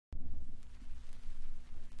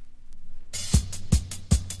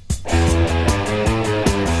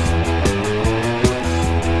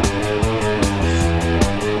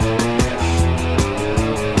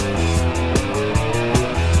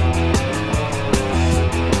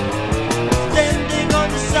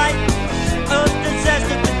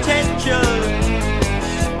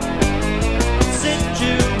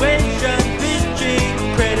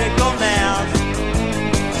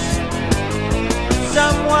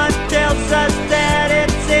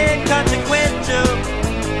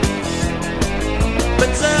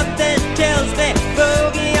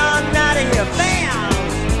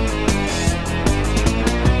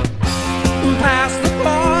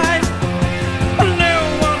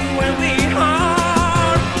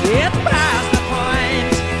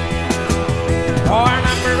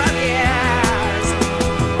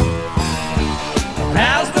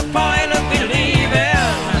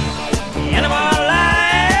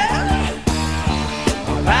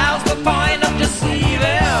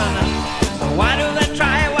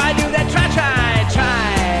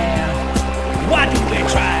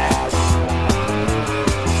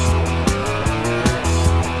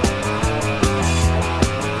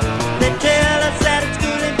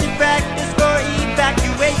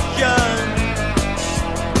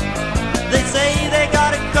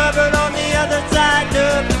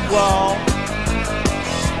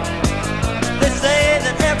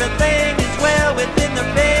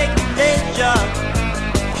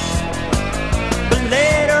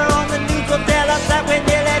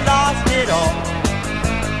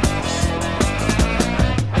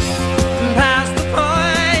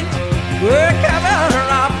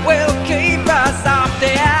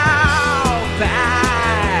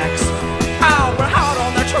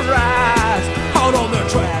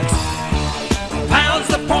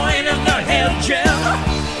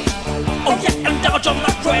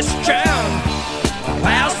question.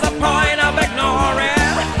 Where's the point of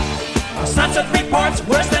ignoring? Sunset reports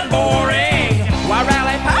worse than boring. We're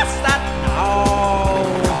really past that now.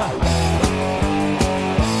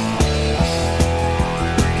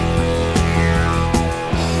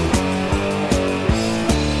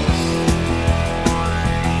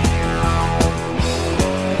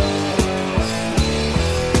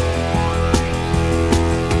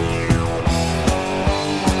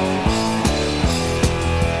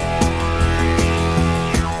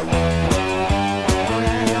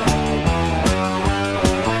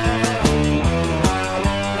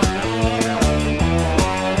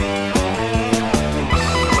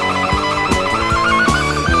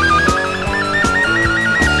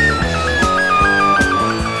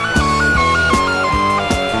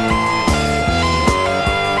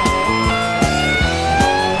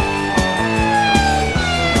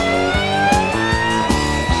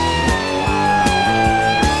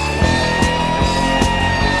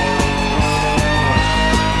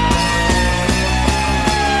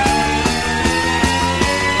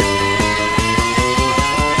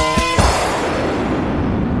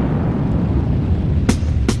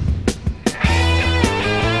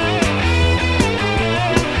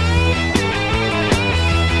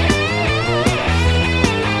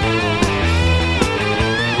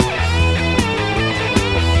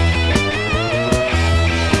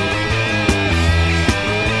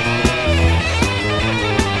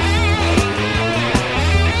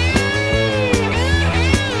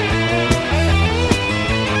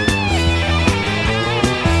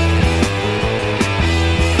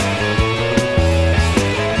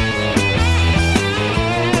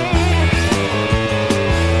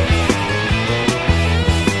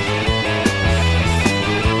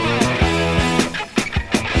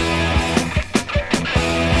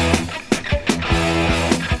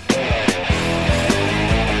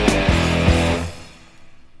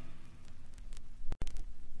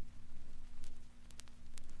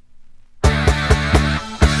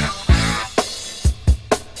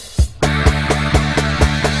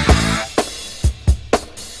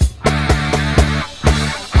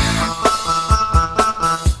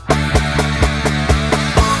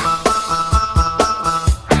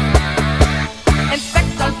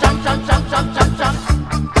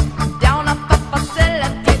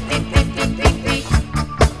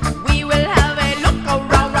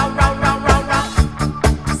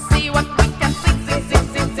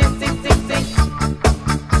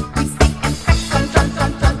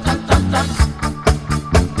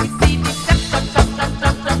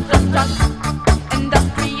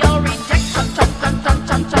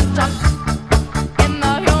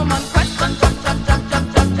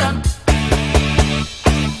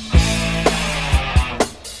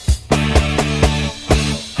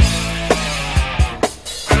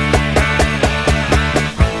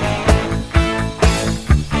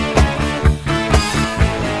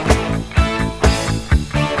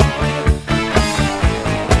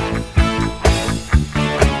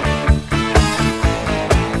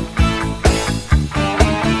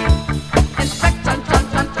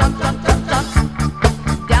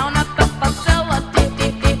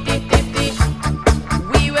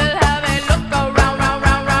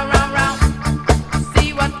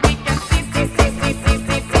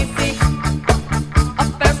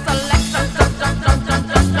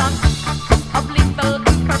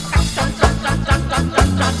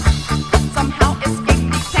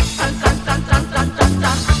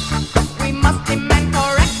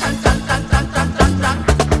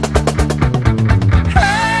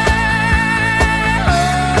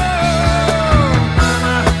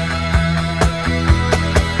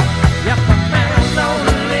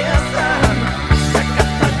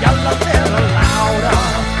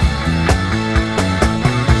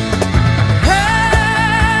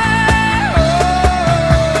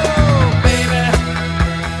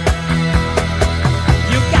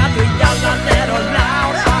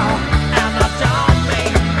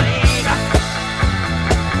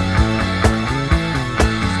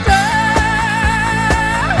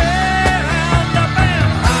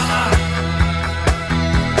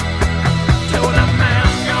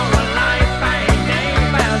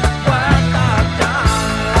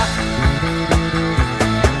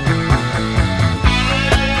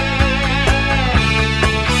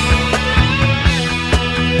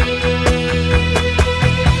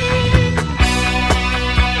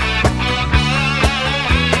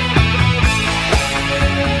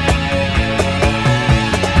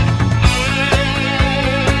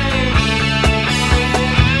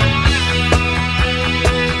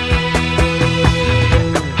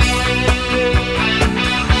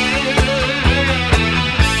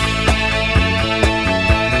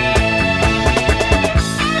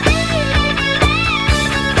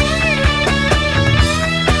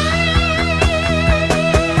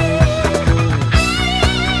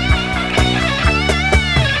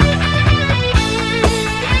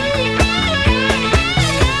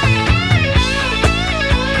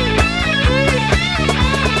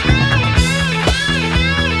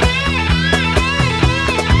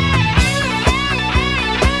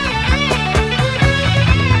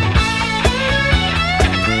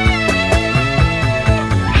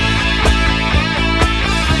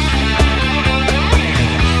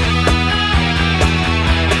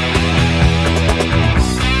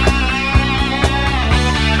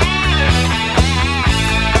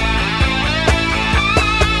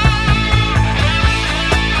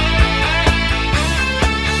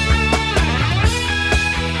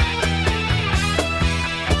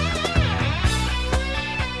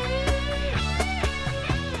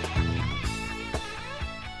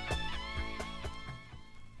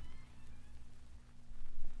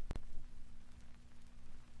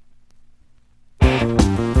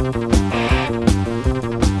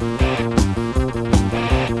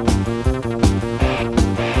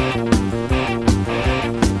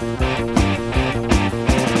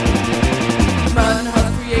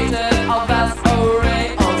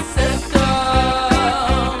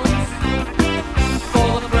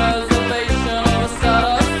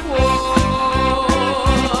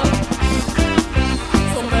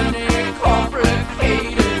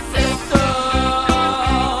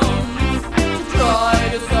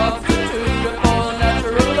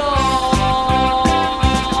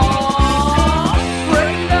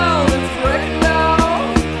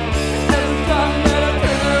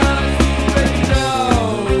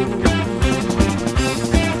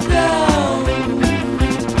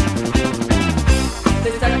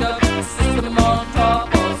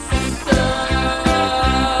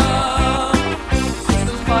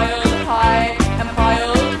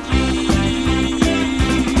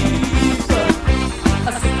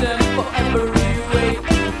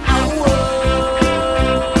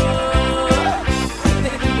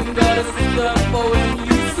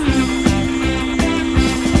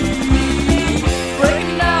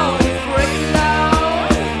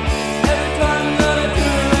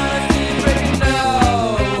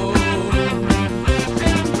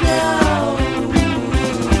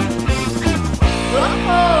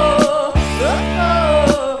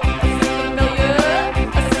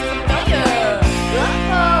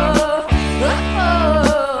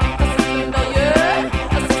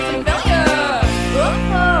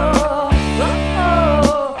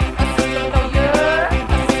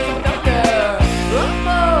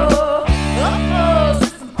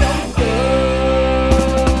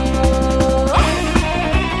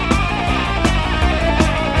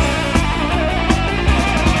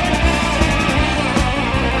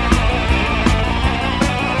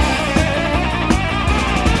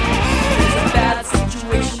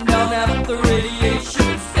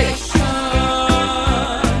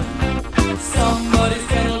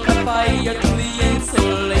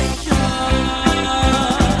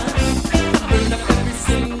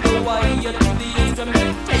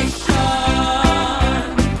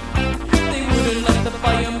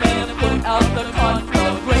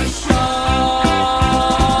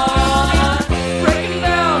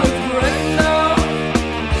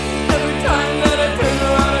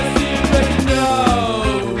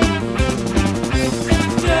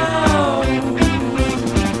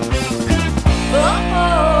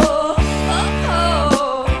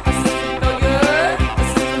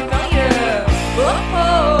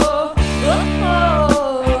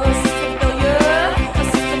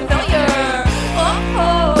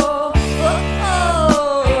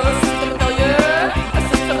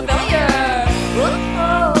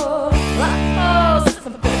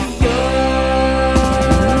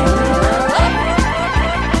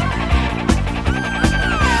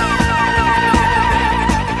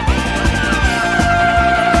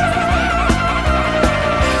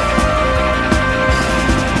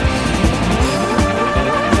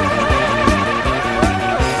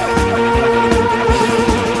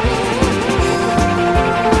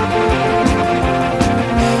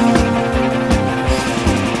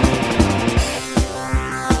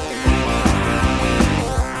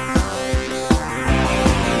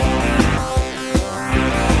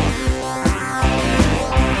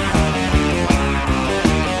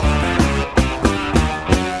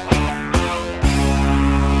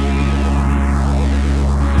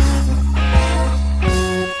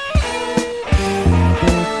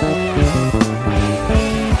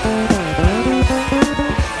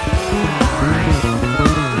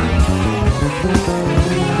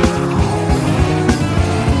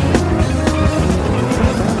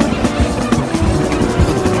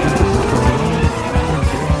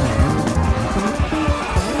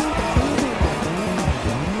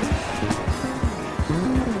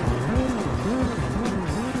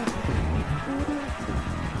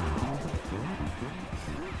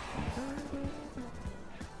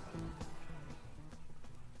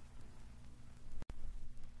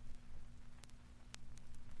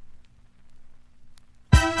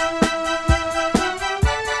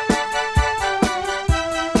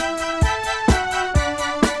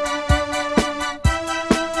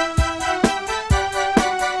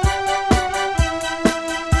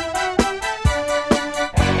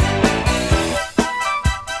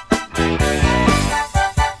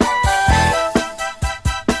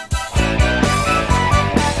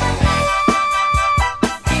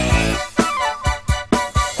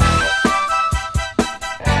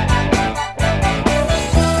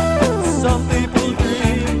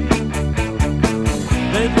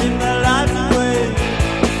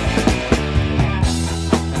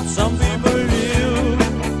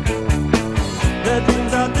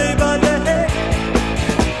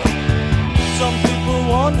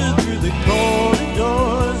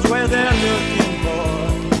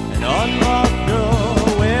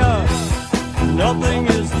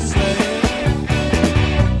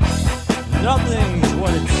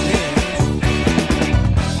 what it seems.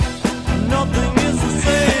 Nothing is the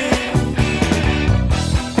same.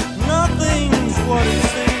 Nothing's what it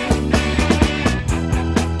seems.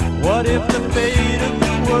 What if the fate of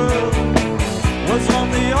the world was on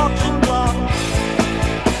the auction block?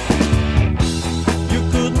 You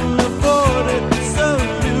couldn't afford it, so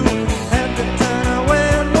you had to turn away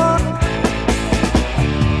and walk.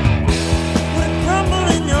 Would it crumble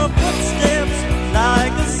in your footsteps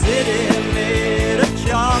like a city made of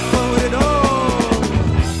chalk? Or would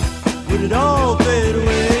it all fade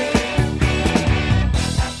away?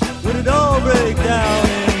 Would it all break down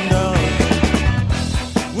in dust?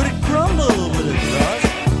 Would it crumble? Would it rust?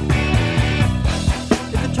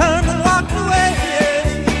 If it turned and walked away,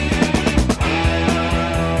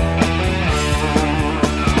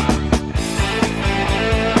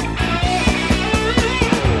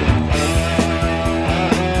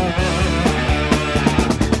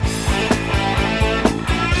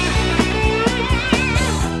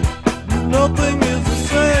 nothing is the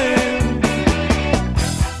same.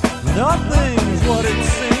 Nothing's what it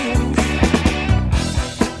seems.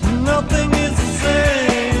 Nothing is the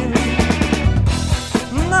same.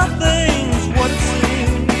 Nothing's what it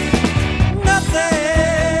seems.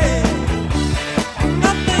 Nothing.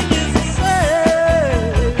 Nothing is the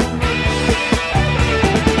same.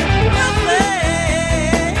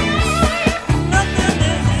 Nothing. Nothing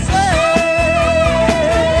is the same.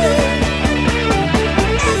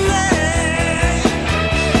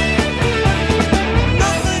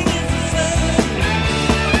 Nothing is the same.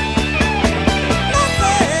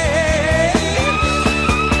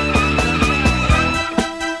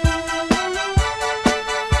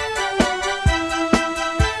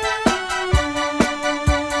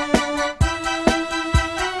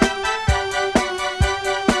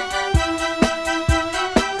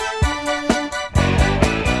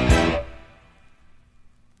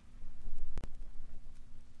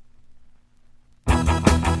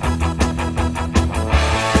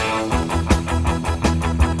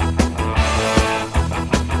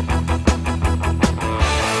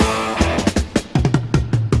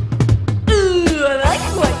 Ooh, I like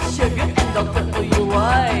white sugar, and I'll tell you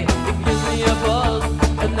why. It gives me a buzz,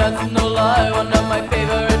 and that's no lie. One of my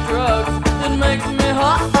favorite drugs. It makes me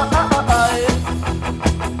high.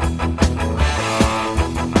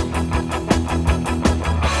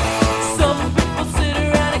 Some people sit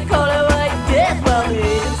around and call it white death while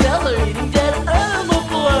they eat cells or eating dead animal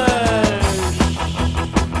flesh.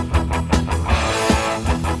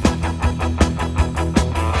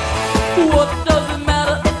 What does it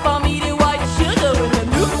matter if I'm eating white sugar when the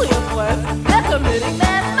nuclear plants they're committing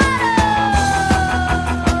mass murder?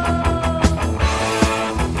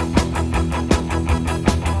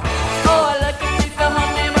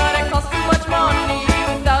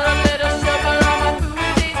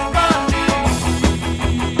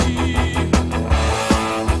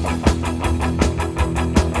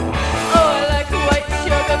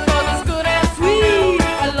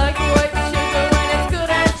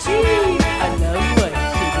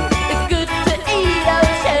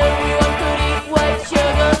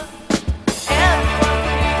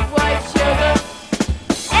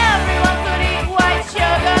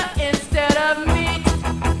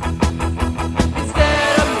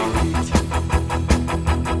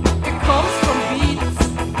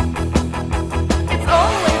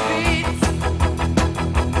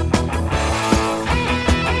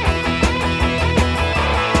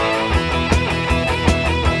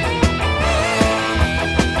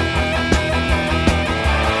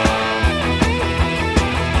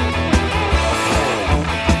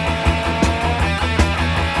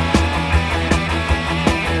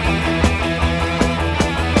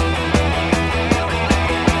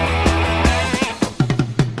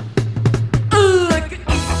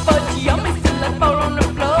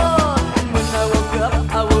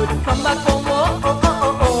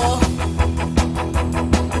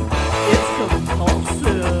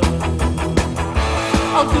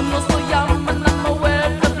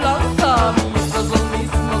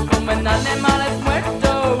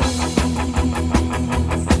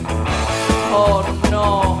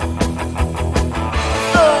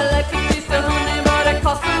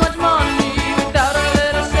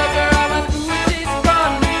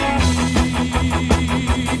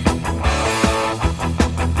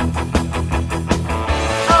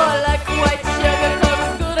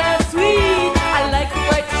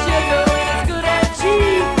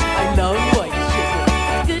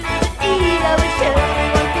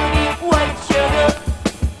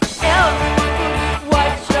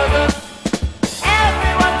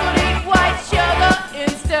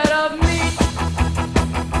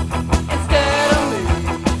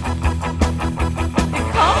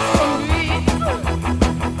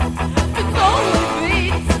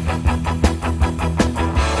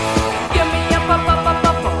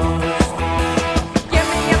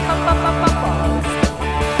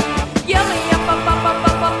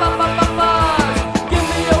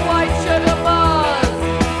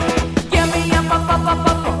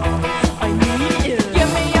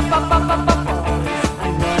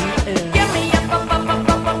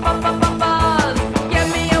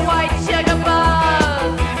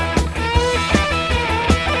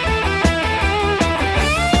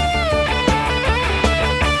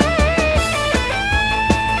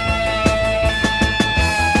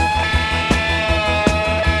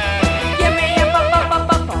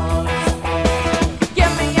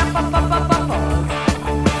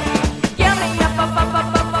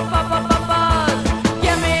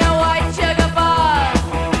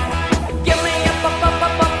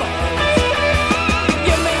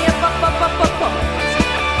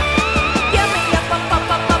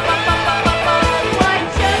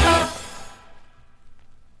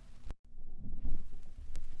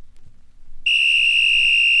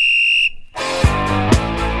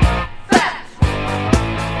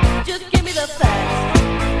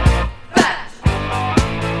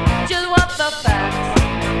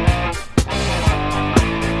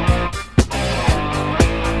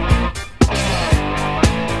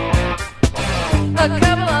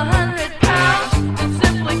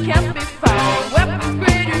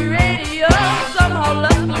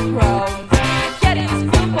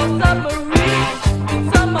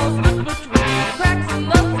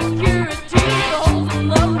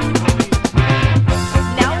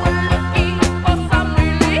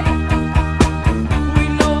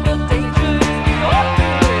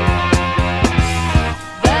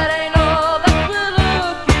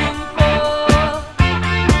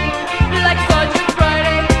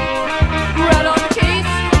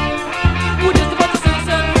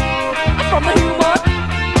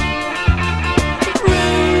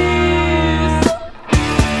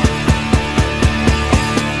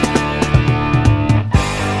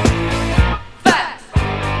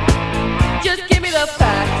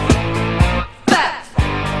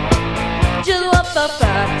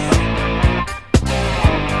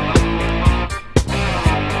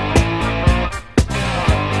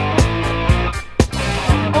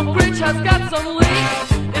 Oak Ridge has got some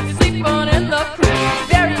leaks. It's sleeping in the creek.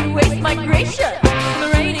 Buried waste migration. The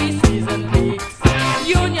rainy season peaks.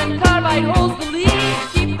 Union Carbide holds the lead.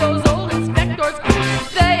 Keep those old inspectors cool.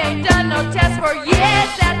 They ain't done no tests for years.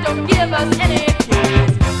 That don't give us any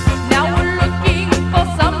keys. Now we're looking for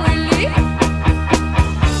some relief.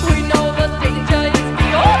 We know the danger is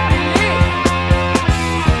beyond belief.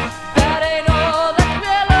 That ain't all that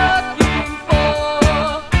we're looking for.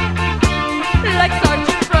 Like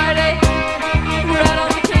Sergeant Friday, we're out on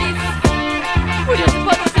the case. We're just a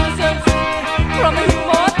bunch of citizens from the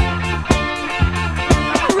human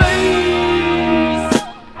race.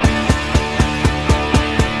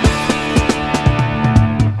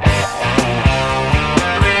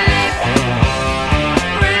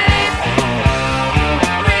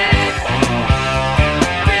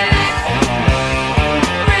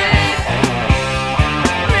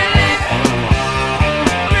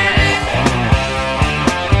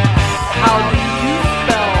 How do you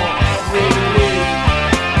spell relief?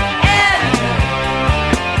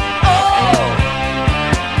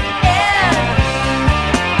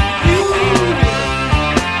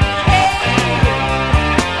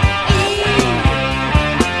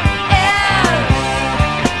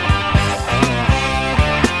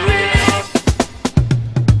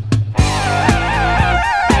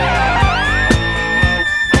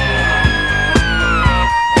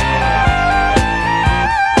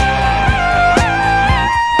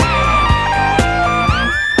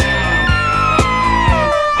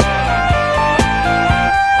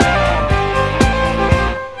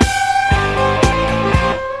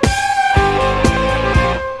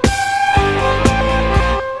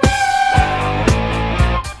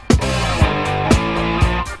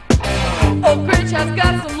 Oak Ridge has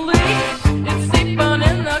got some leaks. It's sleeping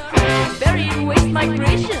in the creek. Buried waste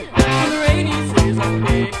migration. The rainy season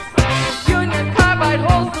peaks. Union Carbide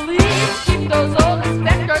holds the lead. Keep those old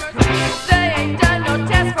inspectors free. They ain't done no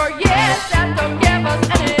tests for years. That don't give us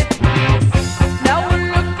any peace. Now we're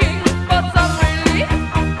looking for some relief.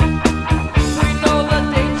 We know the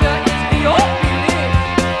danger is beyond belief.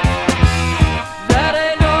 That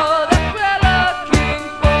ain't all that we're looking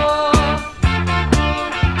for.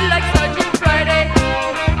 Like Sergeant Friday,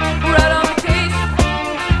 we're out on the case.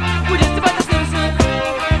 We're just a bunch of citizens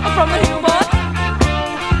from the human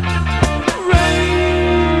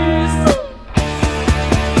race.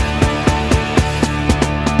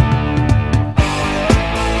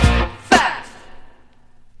 Fact.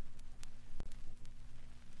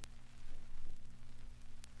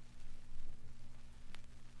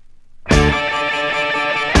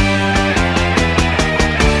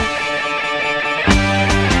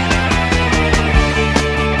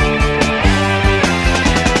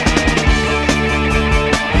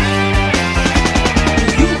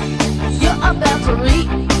 You're a battery,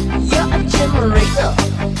 you're a generator,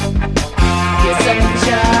 you're second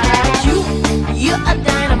charge. You're a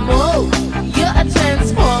dynamo, you're a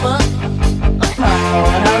transformer, a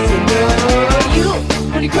powerhouse. You know you,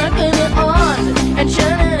 when you're cranking it on and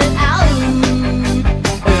churning it out,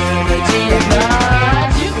 energy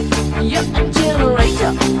about you. You're a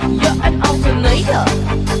generator, you're an alternator,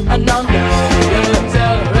 a non-linear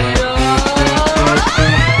accelerator.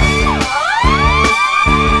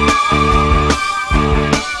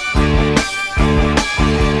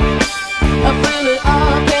 I feel it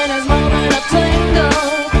up and it's more than a tingle.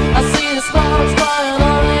 I see the sparks flying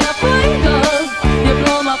all in a fingers. You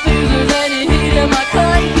blow my fuses and you heat in my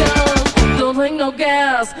coils. Don't take no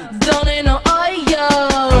gas, don't need no oil.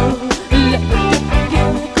 Let the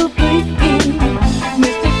chemical beam.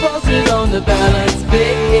 Mystic forces on the balance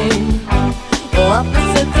beam.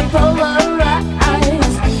 Opposites are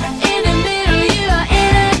polarized. In the middle you are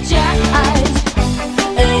energized.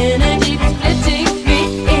 Energy splitting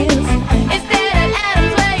fields. Instead of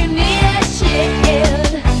atoms where you need a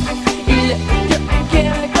shield.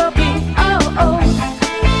 Electrochemical beam. Oh oh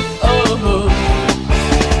oh.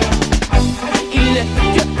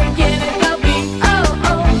 Electrochemical beam. Oh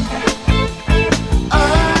oh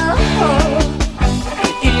oh.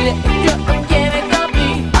 Electrochemical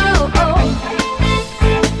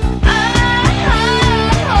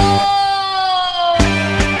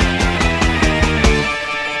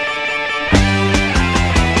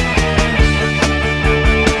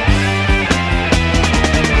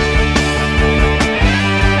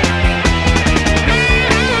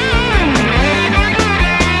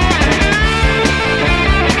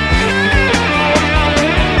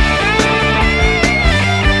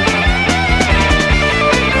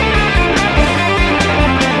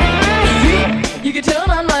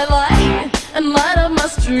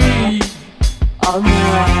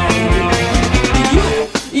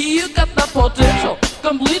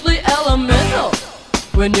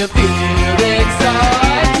when you feel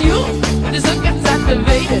excited. You just gets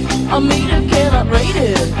activated. A meter cannot rate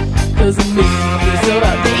it, 'cause a meter is so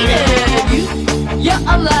outdated. You're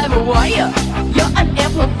a live wire, you're an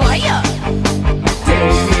amplifier.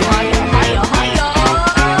 Take me higher, higher, higher.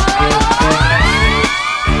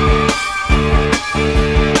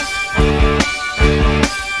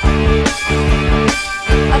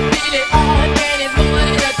 I feel it on and it's more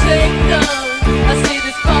than a tingle. I see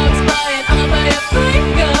the sparks flying on my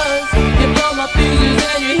fingers. You blow my fuses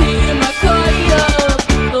and you heat my fire.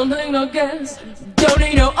 Don't take no gas, don't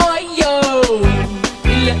need no oil.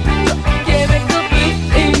 Electrochemical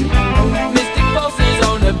bleeding, mystic forces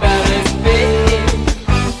on the balance beam.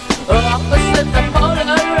 Opposites are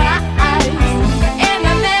polarized. In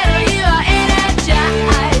the middle you are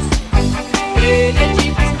energized. Energy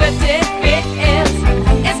perspective fits.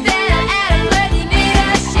 Instead of adding when you need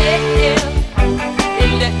a shift.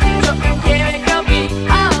 Electrochemical beat.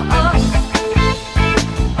 Oh, oh.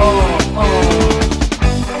 Oh, oh.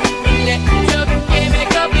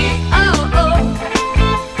 Electrochemical beat. Oh, oh.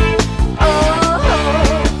 Oh, oh.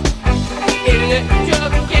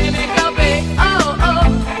 Electrochemical beat. Oh, oh.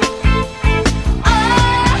 Oh,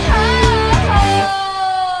 oh.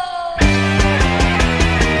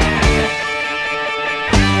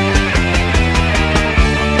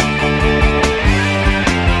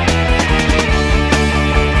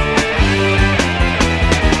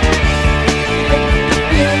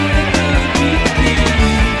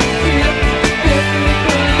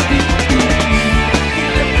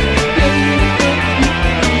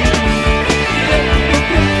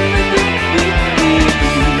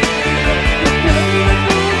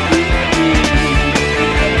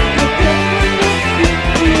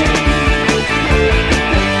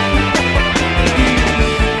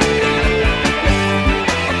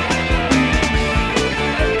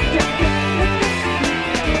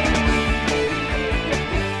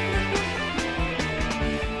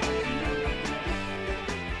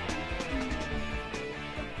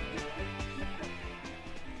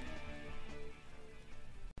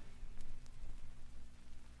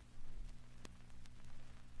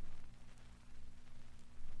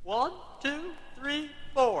 One, two, three,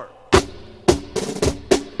 four.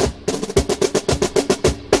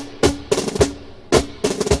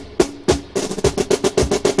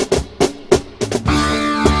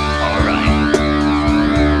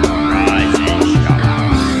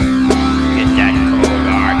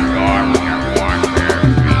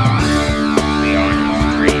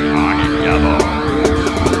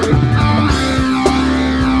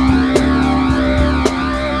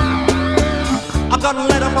 Got a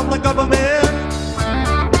letter from the government.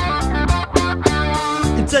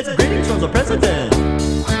 It says greetings from the president.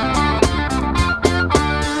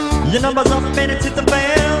 Your number's up and it's hit the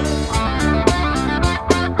fan.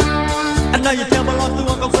 And now you tell belongs to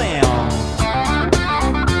Uncle Sam.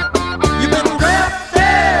 You've been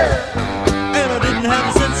drafted, and I didn't have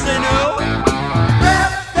the sense to know.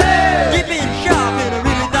 Drafted, keep being sharp, and I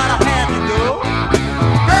really thought I had to go.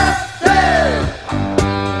 Drafted,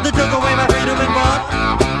 they took away my freedom and fun.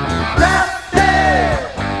 Drafted,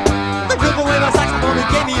 they took away my saxophone and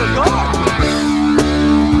gave me a guard.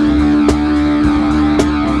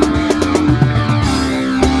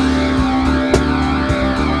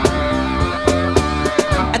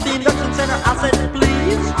 At the induction center I said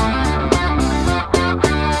please.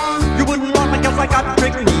 You wouldn't want me 'cause I got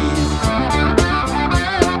trick knees,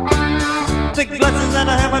 thick glasses and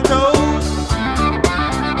I have my toes.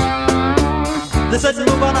 They said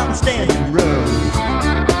move on out and stand in rows.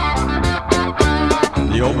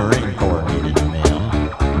 The old Marine Corps needed men,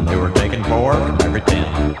 and they were taking 4 from every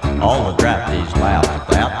 10. All the draftees laughed at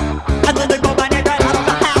that, and then they go my neck right out of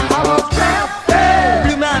the house. I was drafted,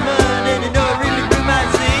 blew my mud, and you know it really blew my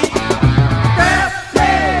seat.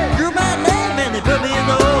 Drafted, drew my name and they put me in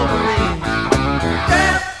the old Marine.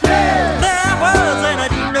 Drafted, there I was and I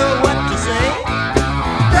didn't know what to say.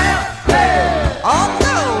 Drafted, oh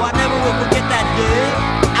no, I never will forget that day.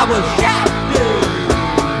 I was shafted.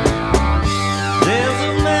 There's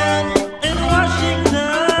a man in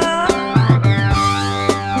Washington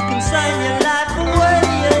who can sign your life away.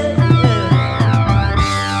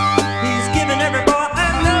 He's giving every boy a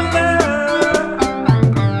number.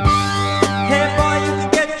 Hey boy, you can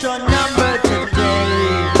get your number today.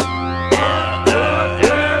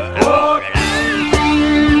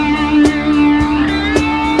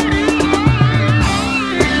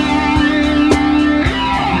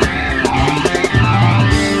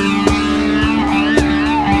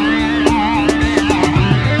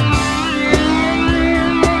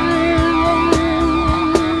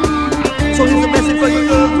 So here's a message for you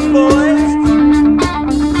girls and boys.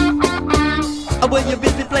 you're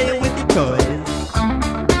busy playing with your toys.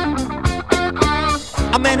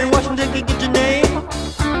 A man in Washington can get your name.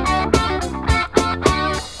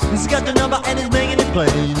 He's got your number and he's making it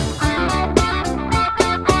plain.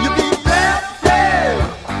 You be drafted.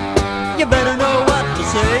 You better know what to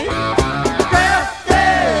say.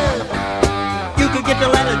 Drafted. You could get the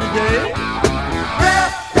letter today.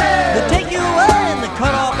 Drafted. They take you away and they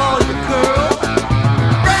cut off all your curls.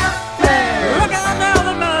 Drafted. Look out now,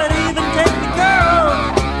 they might even take the girl.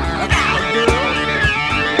 Look out, girl.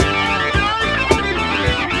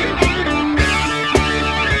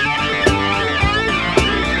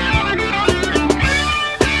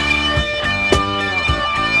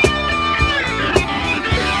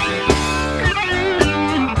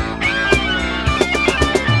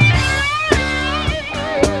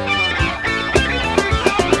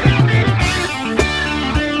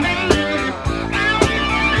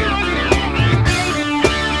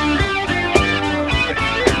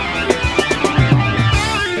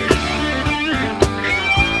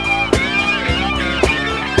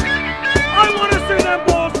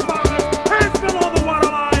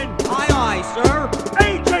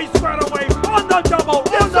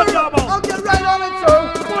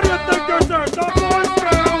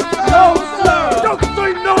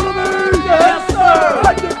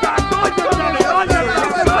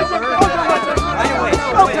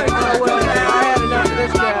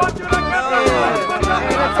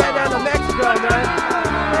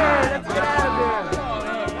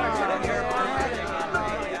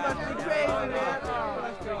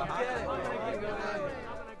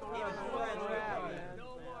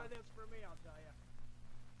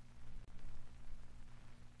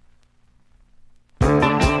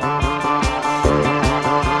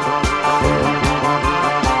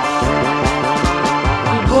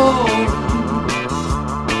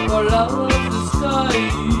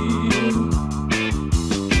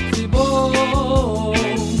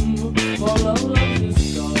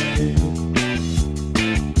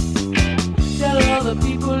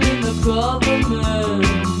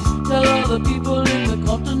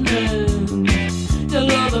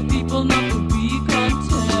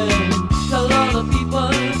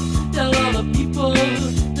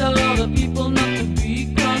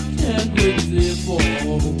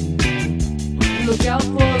 Look out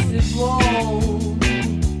for Zippo.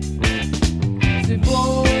 Zippo.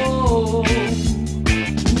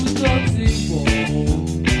 Who's got Zippo?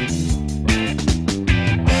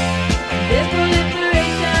 There's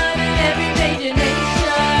proliferation in every major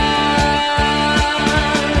nation.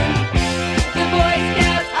 The Boy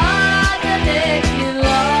Scouts are the next in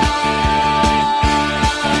line.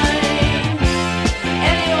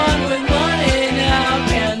 Anyone with money now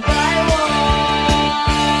can buy one.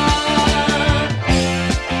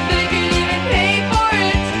 They can even pay for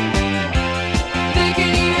it. They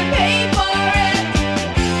can even pay for it.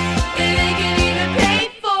 They can even pay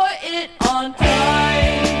for it on time.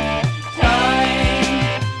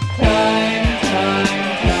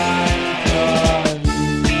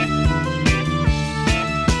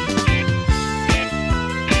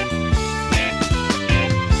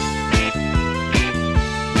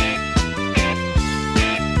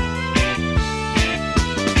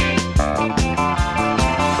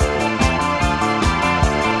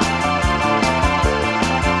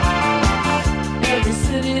 Every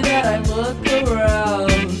city that I look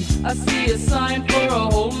around, I see a sign for a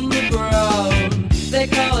hole in the ground. They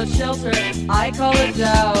call it shelter, I call it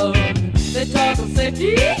down. They talk of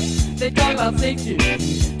safety, they talk about safety.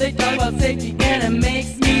 They talk about safety and it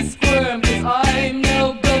makes me squirm. Cause I'm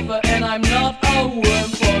no gopher and I'm not a worm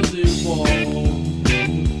for the bomb.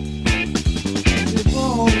 The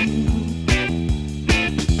bomb.